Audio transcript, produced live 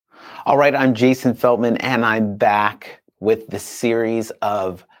All right, I'm Jason Feltman, and I'm back with the series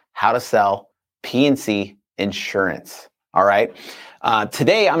of how to sell P&C insurance. All right.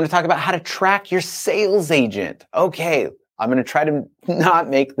 Today, I'm going to talk about how to track your sales agent. Okay, I'm going to try to not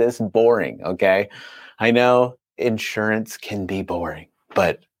make this boring, okay? I know insurance can be boring,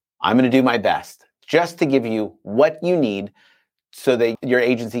 but I'm going to do my best just to give you what you need so that your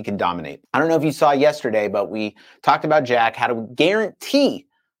agency can dominate. I don't know if you saw yesterday, but we talked about Jack, how to guarantee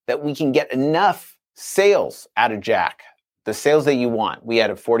that we can get enough sales out of Jack, the sales that you want. We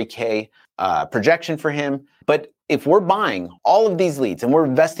had a 40K projection for him. But if we're buying all of these leads and we're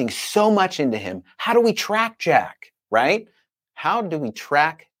investing so much into him, how do we track Jack, right? How do we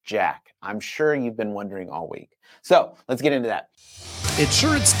track Jack? I'm sure you've been wondering all week. So let's get into that.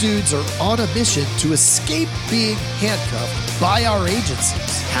 Insurance dudes are on a mission to escape being handcuffed by our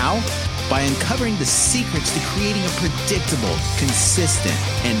agencies. How? By uncovering the secrets to creating a predictable, consistent,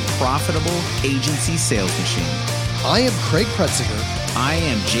 and profitable agency sales machine. I am Craig Pretzinger. I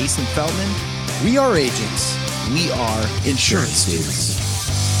am Jason Feldman. We are agents. We are insurance dudes.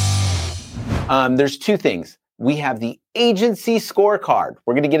 There's two things. We have the agency scorecard.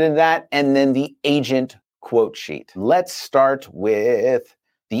 We're going to get into that, and then the agent quote sheet. Let's start with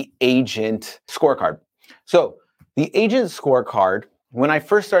the agent scorecard. So the agent scorecard, when I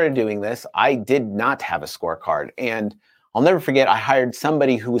first started doing this, I did not have a scorecard. And I'll never forget, I hired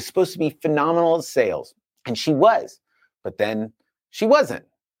somebody who was supposed to be phenomenal at sales. And she was, but then she wasn't.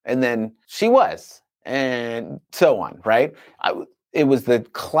 And then she was, and so on, right? It was the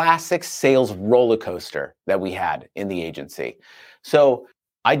classic sales roller coaster that we had in the agency. So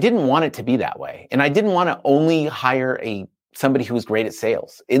I didn't want it to be that way. And I didn't want to only hire somebody who was great at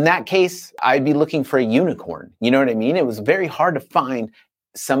sales. In that case, I'd be looking for a unicorn. You know what I mean? It was very hard to find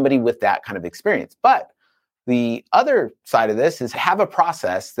somebody with that kind of experience. But the other side of this is have a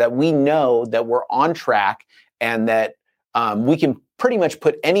process that we know that we're on track and that we can pretty much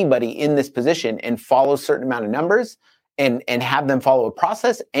put anybody in this position and follow a certain amount of numbers and have them follow a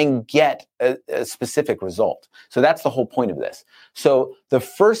process and get a specific result. So that's the whole point of this. So the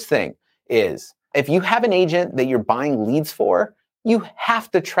first thing is, if you have an agent that you're buying leads for, you have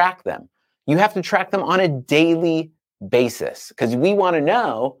to track them. You have to track them on a daily basis because we want to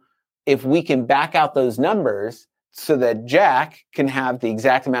know if we can back out those numbers so that Jack can have the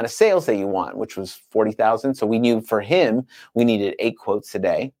exact amount of sales that you want, which was 40,000. So we knew for him, we needed 8 quotes a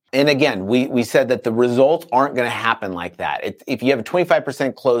day. And again, we said that the results aren't going to happen like that. If you have a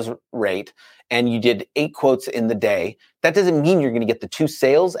 25% close rate and you did 8 quotes in the day, that doesn't mean you're going to get the 2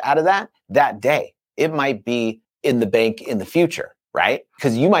 sales out of that day. It might be in the bank in the future, right?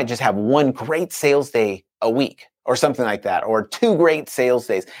 Because you might just have 1 great sales day a week or something like that, or 2 great sales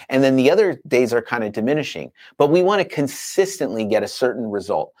days. And then the other days are kind of diminishing. But we want to consistently get a certain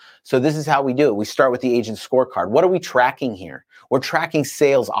result. So this is how we do it. We start with the agent scorecard. What are we tracking here? We're tracking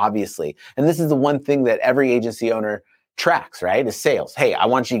sales, obviously. And this is the one thing that every agency owner tracks, right? Is sales. Hey, I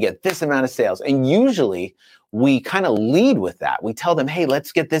want you to get this amount of sales. And usually we kind of lead with that. We tell them, hey,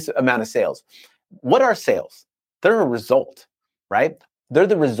 let's get this amount of sales. What are sales? They're a result, right? They're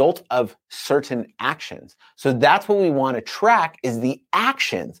the result of certain actions. So that's what we want to track is the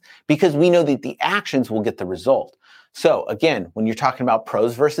actions because we know that the actions will get the result. So again, when you're talking about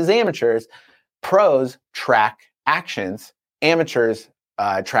pros versus amateurs, pros track actions, amateurs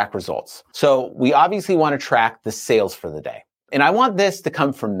track results. So we obviously want to track the sales for the day. And I want this to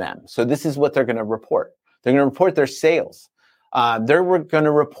come from them. So this is what they're going to report. They're going to report their sales. They're going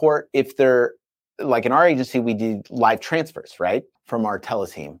to report if they're, like in our agency, we did live transfers, right? From our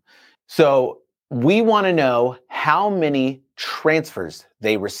teleteam. So we want to know how many transfers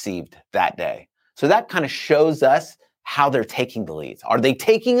they received that day. So that kind of shows us how they're taking the leads. Are they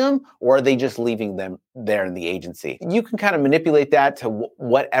taking them or are they just leaving them there in the agency? You can kind of manipulate that to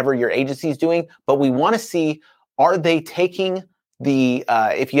whatever your agency is doing, but we want to see, are they taking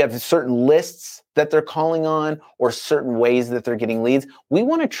if you have certain lists that they're calling on or certain ways that they're getting leads, we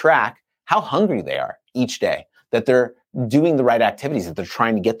want to track how hungry they are each day, that they're doing the right activities, that they're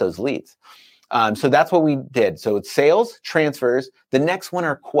trying to get those leads. So that's what we did. So it's sales, transfers. The next one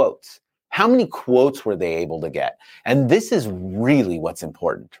are quotes. How many quotes were they able to get? And this is really what's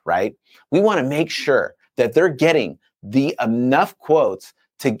important, right? We want to make sure that they're getting the enough quotes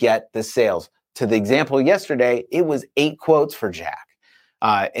to get the sales. To the example yesterday, it was 8 quotes for Jack.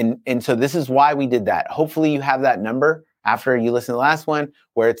 And so this is why we did that. Hopefully you have that number after you listen to the last one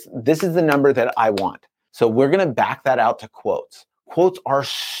where this is the number that I want. So we're going to back that out to quotes. Quotes are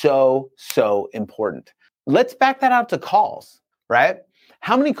so important. Let's back that out to calls, right?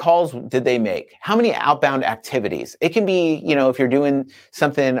 How many calls did they make? How many outbound activities? It can be, if you're doing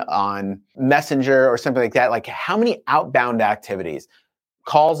something on Messenger or something like that, like how many outbound activities?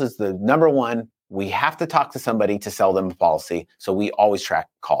 Calls is the number one. We have to talk to somebody to sell them a policy. So we always track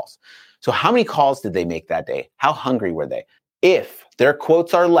calls. So how many calls did they make that day? How hungry were they? If their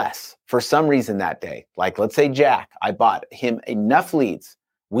quotes are less for some reason that day, like let's say Jack, I bought him enough leads.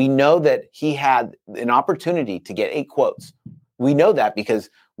 We know that he had an opportunity to get 8 quotes. We know that because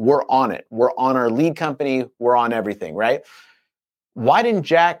we're on it. We're on our lead company. We're on everything, right? Why did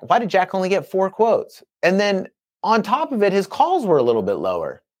Jack only get 4 quotes? And then on top of it, his calls were a little bit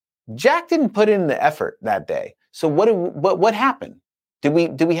lower. Jack didn't put in the effort that day. So what happened? Did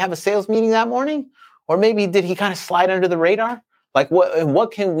we have a sales meeting that morning? Or maybe did he kind of slide under the radar? Like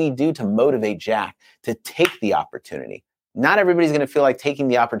what can we do to motivate Jack to take the opportunity? Not everybody's going to feel like taking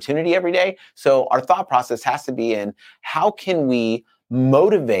the opportunity every day. So our thought process has to be in how can we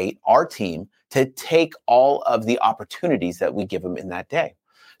motivate our team to take all of the opportunities that we give them in that day.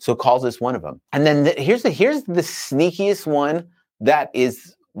 So calls is one of them. And then here's the sneakiest one that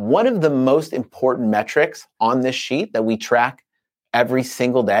is one of the most important metrics on this sheet that we track every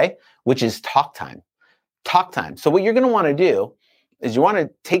single day, which is talk time. Talk time. So what you're going to want to do is you want to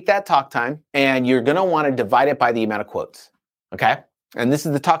take that talk time and you're going to want to divide it by the amount of quotes. Okay. And this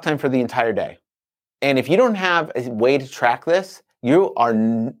is the talk time for the entire day. And if you don't have a way to track this, you are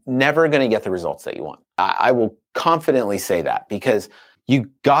never going to get the results that you want. I will confidently say that because you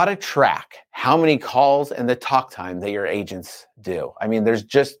got to track how many calls and the talk time that your agents do. I mean,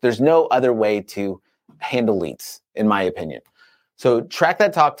 there's no other way to handle leads, in my opinion. So track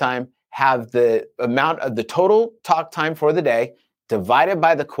that talk time, have the amount of the total talk time for the day divided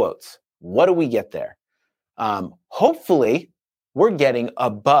by the quotes. What do we get there? Hopefully, we're getting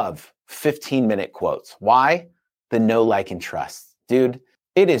above 15-minute quotes. Why? The know, like, and trust. Dude,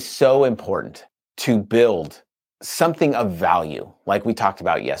 it is so important to build something of value, like we talked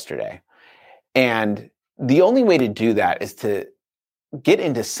about yesterday. And the only way to do that is to get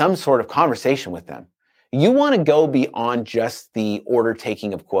into some sort of conversation with them. You want to go beyond just the order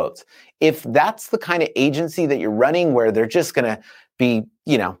taking of quotes. If that's the kind of agency that you're running where they're just going to be,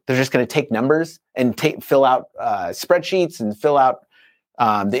 they're just going to take numbers and fill out spreadsheets and fill out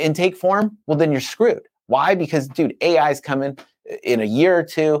the intake form, well, then you're screwed. Why? Because, dude, AI is coming in a year or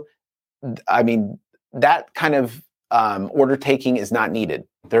two. I mean, that kind of order taking is not needed.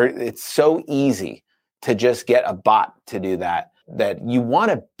 It's so easy to just get a bot to do that you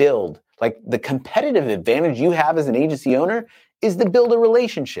want to build. Like the competitive advantage you have as an agency owner is to build a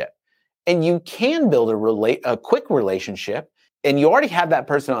relationship. And you can build a quick relationship and you already have that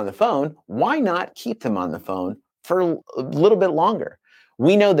person on the phone. Why not keep them on the phone for a little bit longer?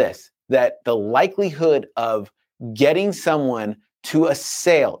 We know that the likelihood of getting someone to a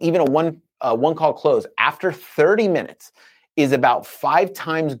sale, even a one call close after 30 minutes is about 5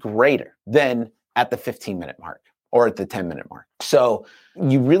 times greater than at the 15-minute mark or at the 10-minute mark. So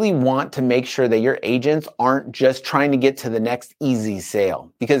you really want to make sure that your agents aren't just trying to get to the next easy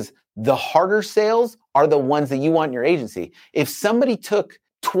sale, because the harder sales are the ones that you want in your agency. If somebody took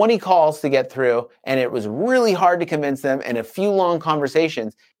 20 calls to get through and it was really hard to convince them and a few long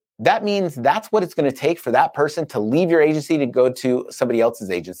conversations, that means that's what it's going to take for that person to leave your agency to go to somebody else's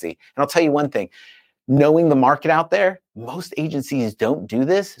agency. And I'll tell you one thing, knowing the market out there, most agencies don't do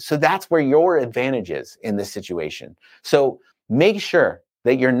this. So that's where your advantage is in this situation. So make sure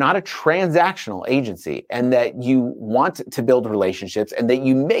that you're not a transactional agency and that you want to build relationships and that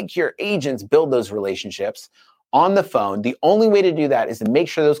you make your agents build those relationships on the phone. The only way to do that is to make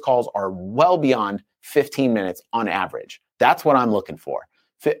sure those calls are well beyond 15 minutes on average. That's what I'm looking for.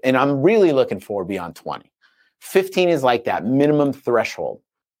 And I'm really looking for beyond 20. 15 is like that minimum threshold.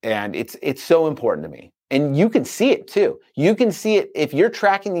 And it's so important to me. And you can see it too. You can see it if you're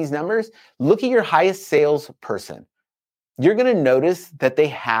tracking these numbers. Look at your highest sales person. You're going to notice that they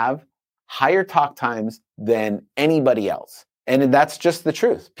have higher talk times than anybody else. And that's just the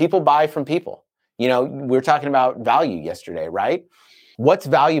truth. People buy from people. We were talking about value yesterday, right? What's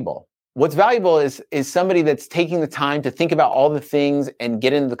valuable? What's valuable is somebody that's taking the time to think about all the things and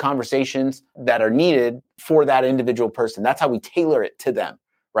get into the conversations that are needed for that individual person. That's how we tailor it to them,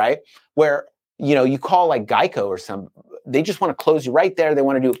 right? Where, you call like Geico or they just want to close you right there. They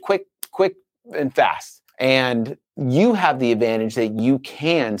want to do it quick and fast. And you have the advantage that you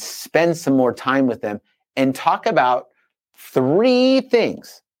can spend some more time with them and talk about 3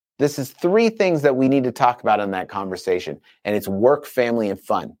 things. This is 3 things that we need to talk about in that conversation. And it's work, family, and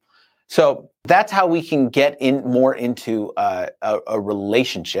fun. So that's how we can get in more into a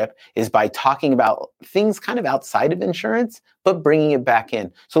relationship, is by talking about things kind of outside of insurance, but bringing it back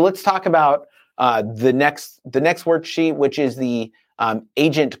in. So let's talk about the next worksheet, which is the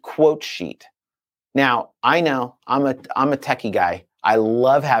agent quote sheet. Now, I know I'm a techie guy. I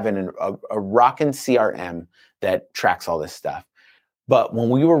love having a rockin' CRM that tracks all this stuff. But when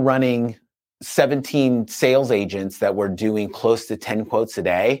we were running 17 sales agents that were doing close to 10 quotes a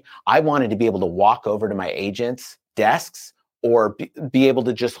day, I wanted to be able to walk over to my agents' desks or be able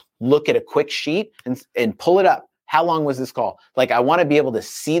to just look at a quick sheet and pull it up. How long was this call? Like, I want to be able to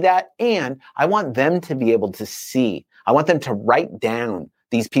see that, and I want them to be able to see. I want them to write down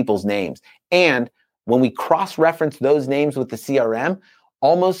these people's names. And when we cross-reference those names with the CRM,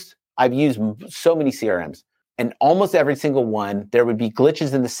 I've used so many CRMs, and almost every single one, there would be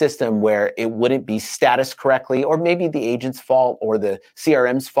glitches in the system where it wouldn't be status correctly, or maybe the agent's fault or the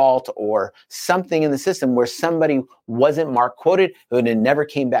CRM's fault, or something in the system where somebody wasn't marked quoted and it never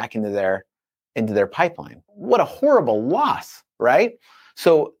came back into their pipeline. What a horrible loss, right?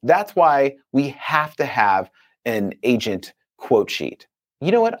 So that's why we have to have an agent quote sheet.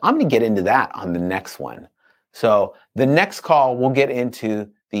 You know what? I'm going to get into that on the next one. So the next call, we'll get into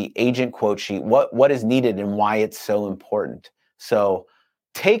the agent quote sheet, what is needed and why it's so important. So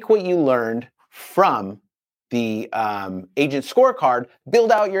take what you learned from the agent scorecard, build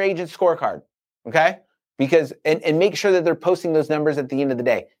out your agent scorecard, okay? Because, and make sure that they're posting those numbers at the end of the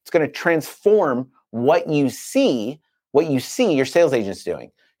day. It's going to transform what you see your sales agents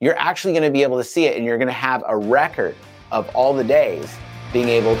doing. You're actually going to be able to see it, and you're going to have a record of all the days being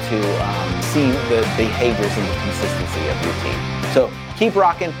able to see the behaviors and the consistency of your team. So keep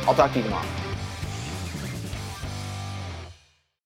rocking. I'll talk to you tomorrow.